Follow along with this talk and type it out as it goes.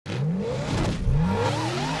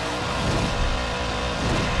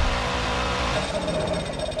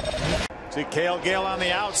See Cale Gale on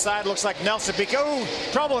the outside. Looks like Nelson Piquet.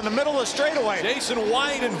 Trouble in the middle of the straightaway. Jason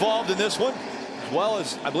White involved in this one, as well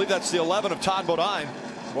as I believe that's the 11 of Todd Bodine.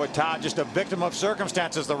 Boy, Todd just a victim of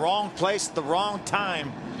circumstances. The wrong place at the wrong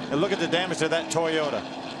time. And look at the damage to that Toyota.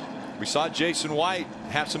 We saw Jason White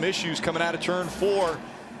have some issues coming out of turn 4.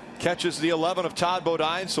 Catches the 11 of Todd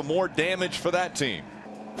Bodine, so more damage for that team.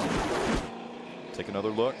 Take another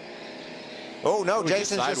look. Oh no,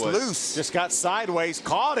 Jason's just loose. Just got sideways,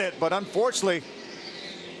 caught it, but unfortunately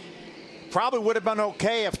probably would have been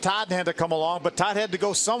okay if Todd had to come along, but Todd had to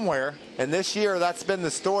go somewhere. And this year, that's been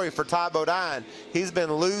the story for Todd Bodine. He's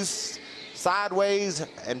been loose, sideways,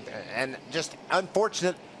 and just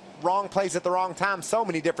unfortunate, wrong place at the wrong time so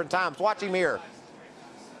many different times. Watch him here.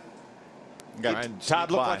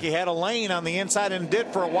 Todd looked like he had a lane on the inside and did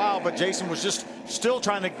for a while, but Jason was just still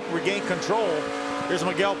trying to regain control. Here's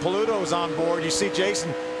Miguel Paludo's on board. You see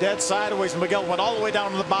Jason dead sideways. Miguel went all the way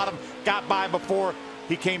down to the bottom, got by before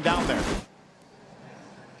he came down there.